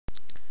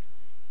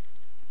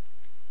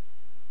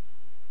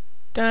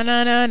Da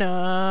na na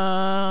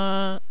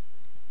na.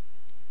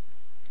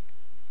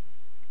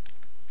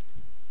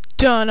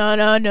 Da na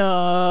na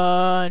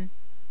na.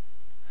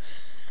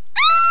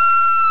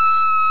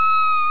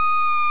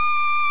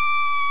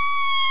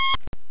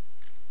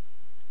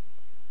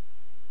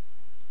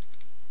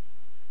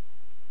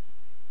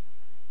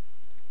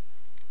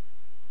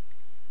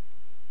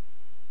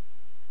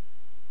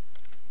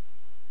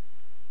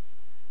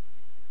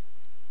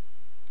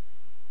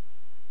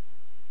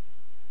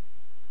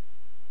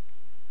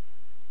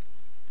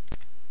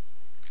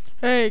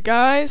 Hey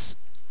guys,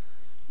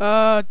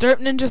 Derp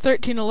Ninja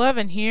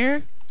 1311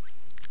 here,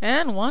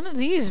 and one of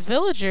these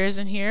villagers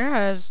in here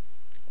has...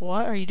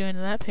 What are you doing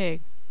to that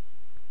pig?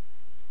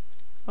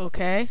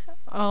 Okay,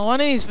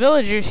 one of these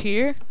villagers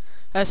here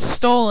has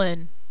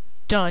stolen,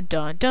 dun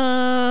dun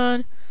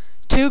dun,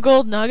 2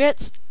 gold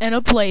nuggets and a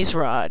blaze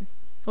rod,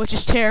 which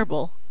is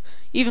terrible,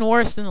 even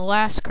worse than the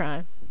last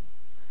crime.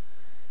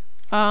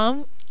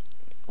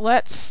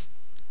 Let's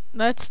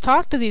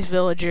talk to these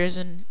villagers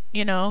and,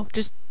 you know,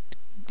 just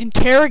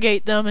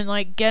interrogate them and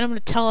like get them to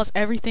tell us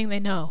everything they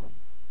know.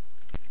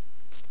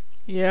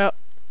 Yep.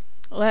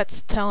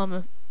 Let's tell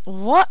them.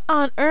 What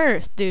on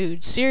earth,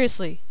 dude?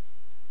 Seriously.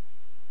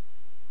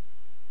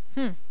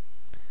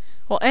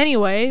 Well,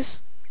 anyways,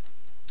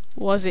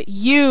 was it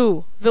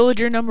you,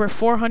 villager number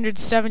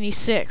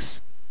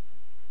 476?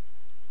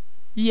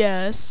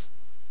 Yes.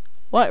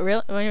 What,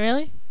 really?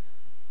 Really?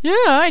 Yeah,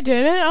 I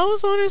did it. I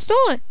was the one who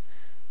stole it.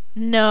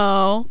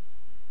 No.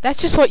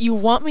 That's just what you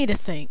want me to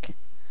think.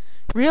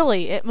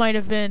 Really, it might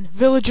have been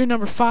villager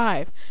number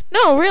 5.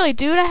 No, really,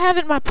 dude, I have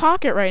it in my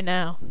pocket right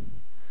now.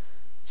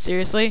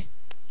 Seriously?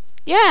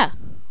 Yeah.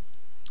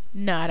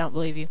 No, I don't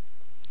believe you.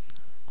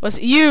 Was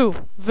it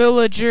you,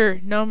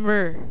 villager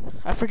number...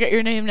 I forget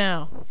your name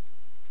now.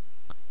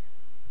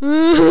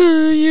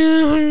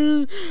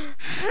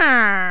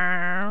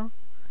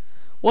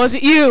 Was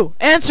it you?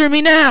 Answer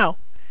me now!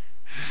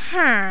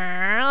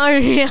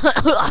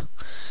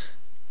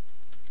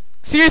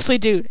 Seriously,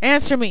 dude,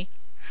 answer me.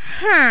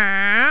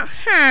 Nah,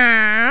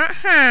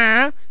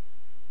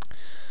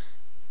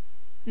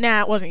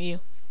 it wasn't you.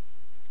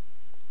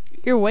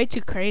 You're way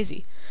too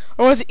crazy.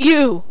 Or was it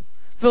you,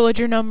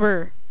 villager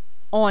number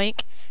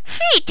oink?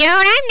 Hey, dude,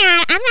 I'm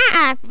not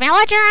a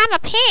villager. I'm a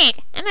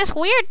pig, and this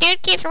weird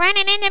dude keeps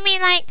running into me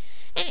like,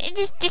 and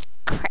just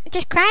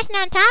crashing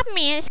on top of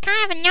me. It's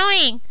kind of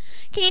annoying.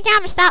 Can you tell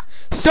him to stop?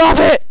 Stop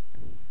it!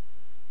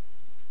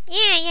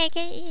 Yeah,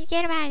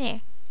 get him out of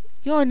there.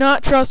 You are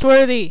not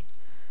trustworthy.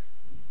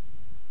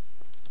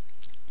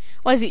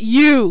 Was it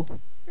you?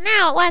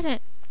 No, it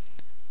wasn't.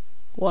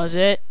 Was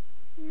it?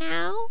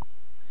 No.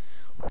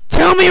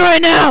 Tell me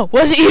right now.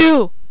 Was it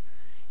you?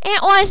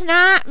 It was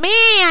not me,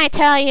 I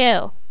tell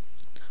you.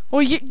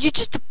 Well, you're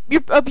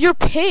a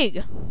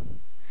pig.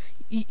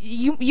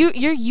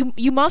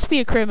 You must be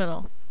a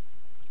criminal.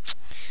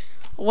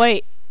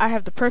 Wait, I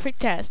have the perfect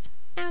test.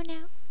 Oh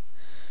no.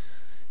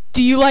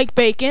 Do you like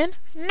bacon?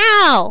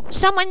 No.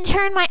 Someone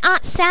turned my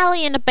Aunt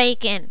Sally into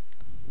bacon.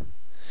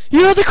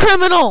 You're the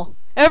criminal.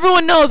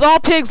 Everyone knows all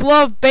pigs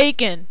love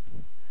bacon.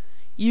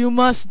 You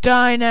must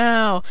die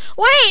now.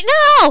 Wait,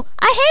 no!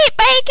 I hate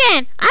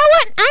bacon! I'm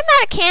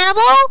not a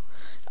cannibal!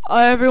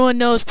 Everyone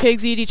knows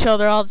pigs eat each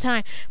other all the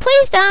time.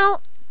 Please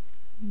don't!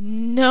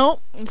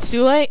 No, it's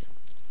too late.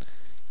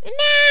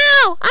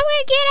 No! I'm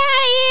gonna get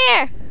out of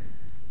here!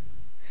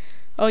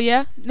 Oh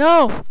yeah?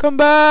 No! Come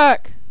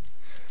back!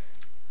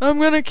 I'm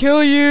gonna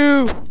kill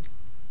you!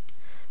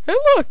 Hey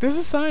look, there's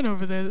a sign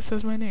over there that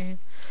says my name.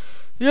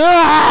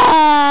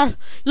 Yeah!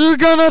 You're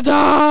gonna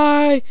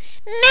die!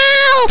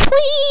 No,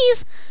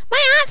 please! My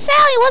Aunt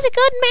Sally was a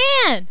good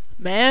man!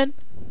 Man?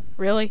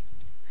 Really?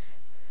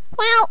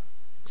 Well,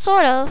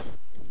 sort of.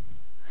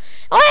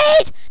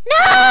 Wait!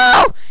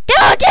 No!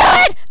 Don't do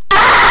it!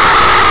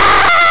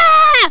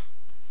 Ah!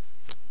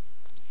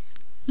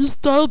 He's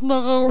dead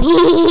now.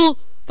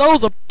 that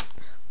was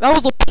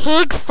a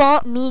pig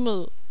fat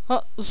Meanie.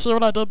 Huh? See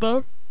what I did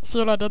there? See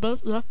what I did there?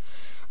 Yeah.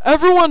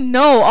 Everyone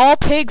know all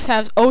pigs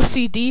have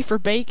OCD for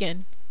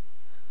bacon.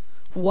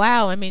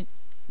 Wow, I mean,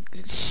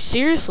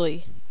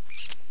 seriously.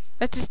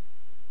 That's just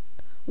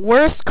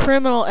worst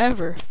criminal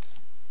ever.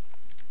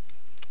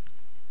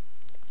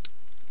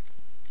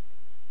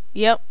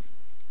 Yep.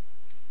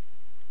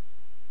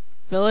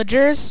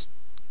 Villagers?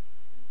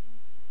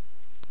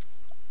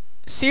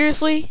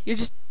 Seriously? You're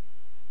just...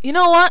 You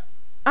know what?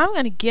 I'm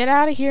gonna get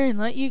out of here and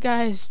let you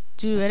guys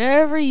do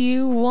whatever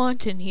you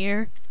want in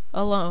here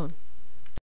alone.